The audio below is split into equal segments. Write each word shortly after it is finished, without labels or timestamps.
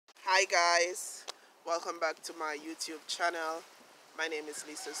Hi guys, welcome back to my YouTube channel. My name is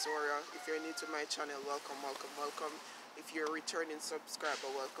Lisa Soria. If you're new to my channel, welcome. If you're a returning subscriber,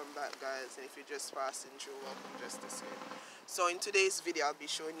 welcome back guys. And if you're just passing through, welcome just the same. So in today's video, I'll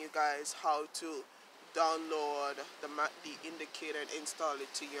be showing you guys how to download the MACD indicator and install it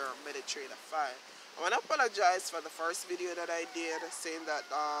to your MetaTrader 5. I want to apologize for the first video that I did saying that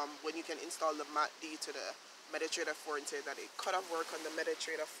when you can install the MACD to the MetaTrader 4 and say that it could have worked on the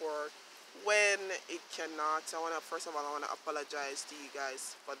MetaTrader 4 when it cannot. First of all, I want to apologize to you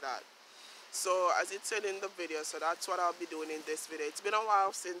guys for that. So as it said in the video, so that's what I'll be doing in this video. It's been a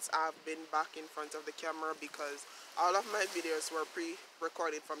while since I've been back in front of the camera because all of my videos were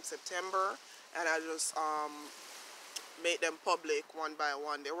pre-recorded from September and I just made them public one by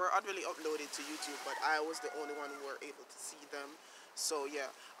one. They were already uploaded to YouTube, but I was the only one who were able to see them. So yeah,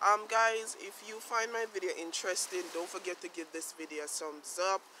 guys, if you find my video interesting, don't forget to give this video a thumbs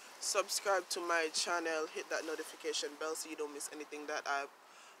up, subscribe to my channel, hit that notification bell so you don't miss anything that I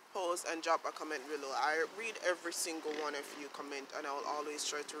post, and drop a comment below. I read every single one of you comment and I will always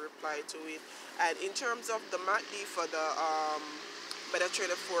try to reply to it. And in terms of the MACD for the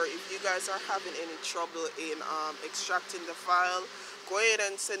MetaTrader 4, if you guys are having any trouble in extracting the file, go ahead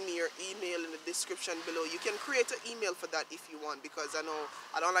and send me your email in the description below. You can create an email for that if you want, because I know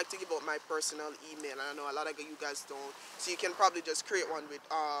I don't like to give out my personal email and I know a lot of you guys don't, so you can probably just create one with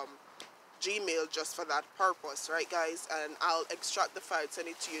Gmail just for that purpose, right guys? And I'll extract the file, send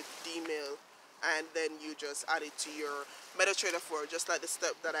it to your Gmail, and then you just add it to your MetaTrader 4, just like the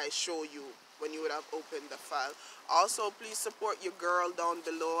step that I show you when you would have opened the file. Also, please support your girl down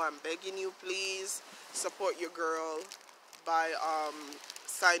below. I'm begging you, please support your girl by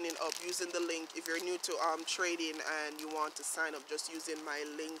signing up using the link. If you're new to trading and you want to sign up, just using my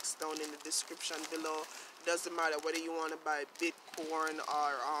links down in the description below. It doesn't matter whether you want to buy Bitcoin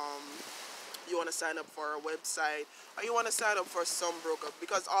or you want to sign up for a website or you want to sign up for some broker,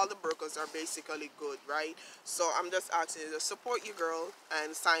 because all the brokers are basically good, right? So I'm just asking you to support your girl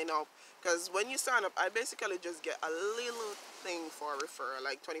and sign up, because when you sign up, I basically just get a little thing for a referral,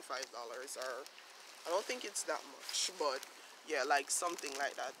 like $25, or I don't think it's that much, but yeah, like something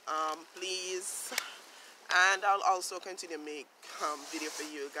like that. Please, and I'll also continue to make video for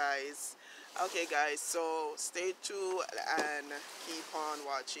you guys. Okay guys, so stay tuned and keep on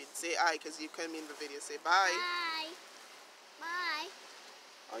watching. Say hi because you come in the video. Say bye. Bye. Bye.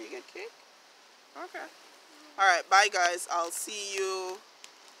 Oh, you get cake? Okay. Alright, bye guys. I'll see you.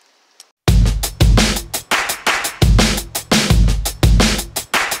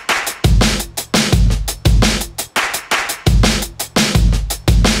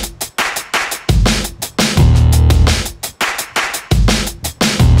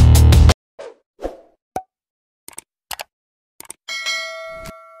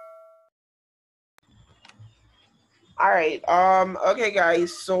 Alright, okay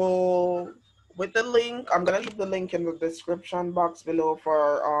guys, so with the link, I'm gonna leave the link in the description box below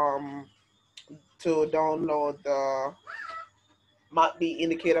for to download the MACD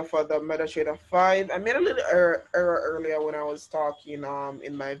indicator for the MetaTrader 5. I made a little error earlier when I was talking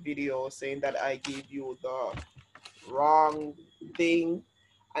in my video saying that I gave you the wrong thing.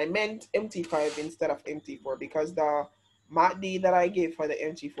 I meant MT5 instead of MT4 because the MACD that I gave for the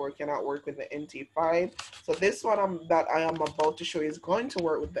MT4 cannot work with the MT5. So this one that I am about to show you is going to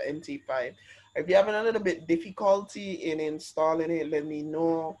work with the MT5. If you're having a little bit difficulty in installing it, let me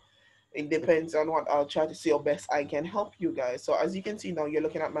know. It depends on what I'll try to see how best I can help you guys. So as you can see now, you're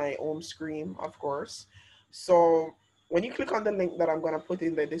looking at my home screen, of course. So when you click on the link that I'm going to put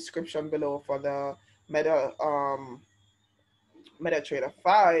in the description below for the MetaTrader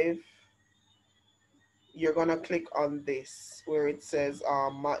 5, you're gonna click on this where it says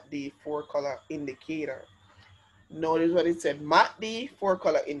MACD 4-color indicator. Notice what it said, MACD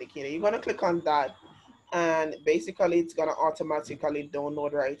 4-color indicator. You're gonna click on that, and basically it's gonna automatically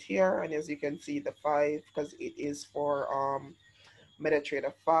download right here. And as you can see, the 5, because it is for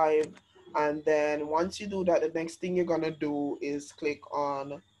MetaTrader 5. And then once you do that, the next thing you're gonna do is click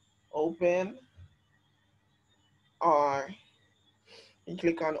on open, or you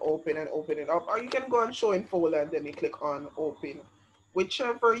click on open and open it up, or you can go on show in folder and then you click on open,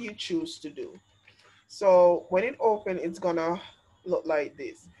 whichever you choose to do. So when it opens, it's gonna look like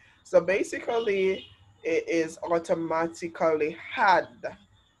this. So basically it is automatically had,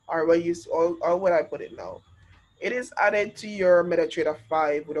 or what you, or what I put it now, it is added to your MetaTrader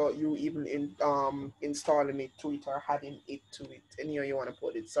 5 without you even installing it to it or adding it to it. Anyway you want to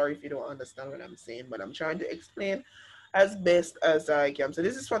put it. Sorry if you don't understand what I'm saying, but I'm trying to explain as best as I can. So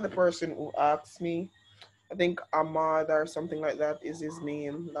this is from the person who asked me, I think Ahmad or something like that is his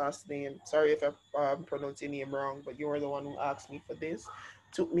name, last name. Sorry if I pronounced your name wrong, but you were the one who asked me for this.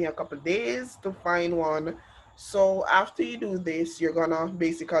 Took me a couple days to find one. So after you do this, you're gonna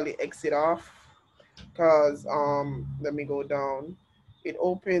basically exit off, because let me go down. It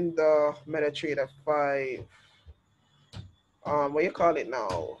opened the MetaTrader 5. What you call it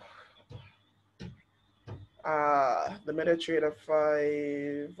now? The MetaTrader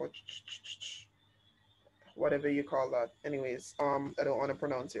 5, whatever you call that. Anyways, I don't want to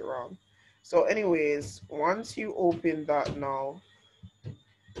pronounce it wrong. So anyways, once you open that now,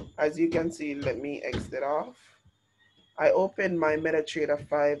 as you can see, let me exit off. I opened my MetaTrader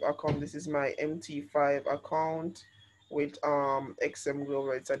 5 account. This is my MT5 account with XM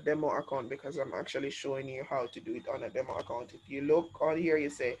Global. It's a demo account because I'm actually showing you how to do it on a demo account. If you look on here, you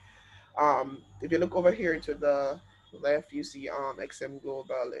say if you look over here to the left, you see XM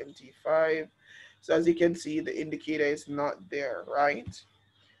Global MT5. So as you can see, the indicator is not there, right?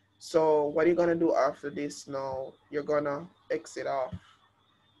 So what you're gonna do after this now, you're gonna exit off,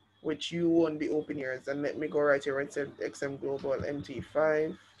 which you won't be open yours. And let me go right here and say XM Global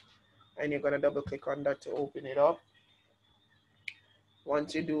MT5, and you're gonna double click on that to open it up.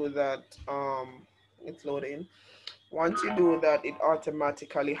 Once you do that, it's loading. Once you do that, it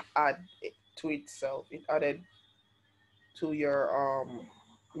automatically add it to itself. It added to your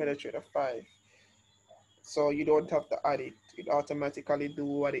MetaTrader 5. So you don't have to add it. It automatically do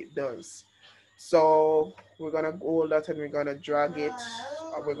what it does. So we're gonna hold that and we're gonna drag it.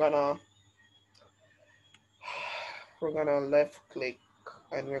 We're gonna left click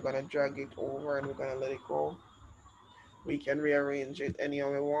and we're gonna drag it over and we're gonna let it go. We can rearrange it any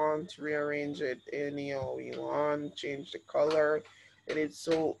how we want, rearrange it any how we want, change the color. It is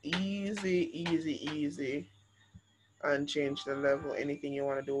so easy, and change the level, anything you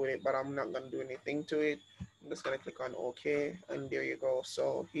want to do with it, but I'm not going to do anything to it. I'm just going to click on OK, and there you go.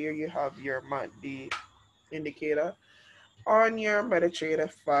 So here you have your MACD indicator on your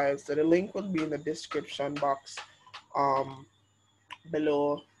MetaTrader 5. So the link will be in the description box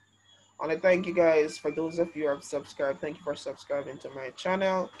below. And I thank you guys. For those of you who have subscribed, thank you for subscribing to my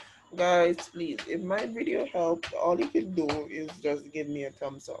channel. Guys, please, if my video helped, all you can do is just give me a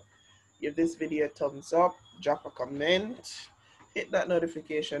thumbs up. Give this video a thumbs up, drop a comment, hit that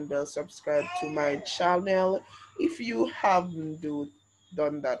notification bell, subscribe to my channel if you haven't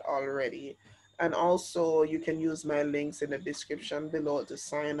done that already. And also you can use my links in the description below to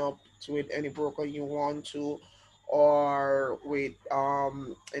sign up with any broker you want to, or with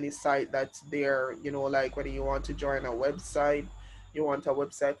any site that's there, you know, like whether you want to join a website, you want a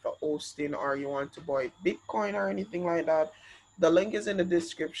website for hosting, or you want to buy Bitcoin or anything like that. The link is in the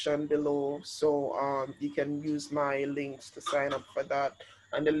description below, so you can use my links to sign up for that.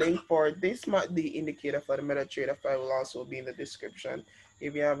 And the link for this the indicator for the MetaTrader 5 will also be in the description.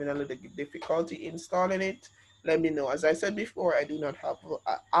 If you're having a little difficulty installing it, let me know. As I said before, I do not have an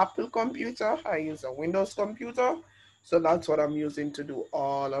Apple computer. I use a Windows computer, so that's what I'm using to do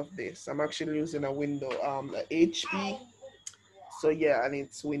all of this. I'm actually using a a HP. So yeah, and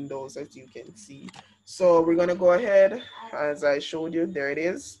it's Windows, as you can see. So we're gonna go ahead, as I showed you. There it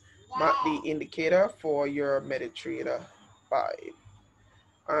is, mark the indicator for your MetaTrader 5.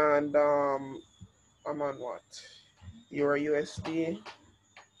 And I'm on what, Euro USD.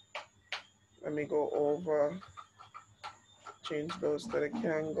 Let me go over, change those to the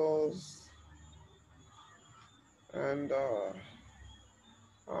candles, and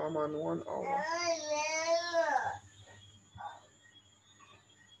I'm on 1 hour.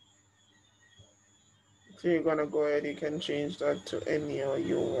 So you're gonna go ahead, you can change that to any how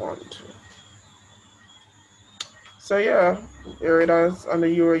you want to. So yeah, here it is on the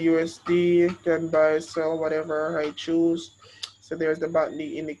Euro USD. Can buy, sell, whatever I choose. So there's the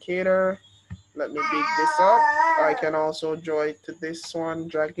MACD indicator. Let me big this up. I can also draw it to this one,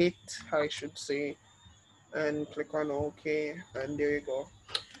 drag it, I should say, and click on OK, and there you go.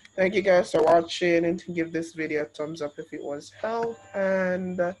 Thank you guys for watching, and to give this video a thumbs up if it was help,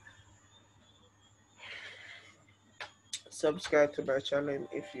 and subscribe to my channel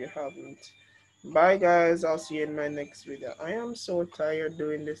if you haven't. Bye guys, I'll see you in my next video. I am so tired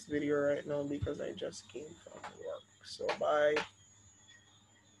doing this video right now because I just came from work. So bye.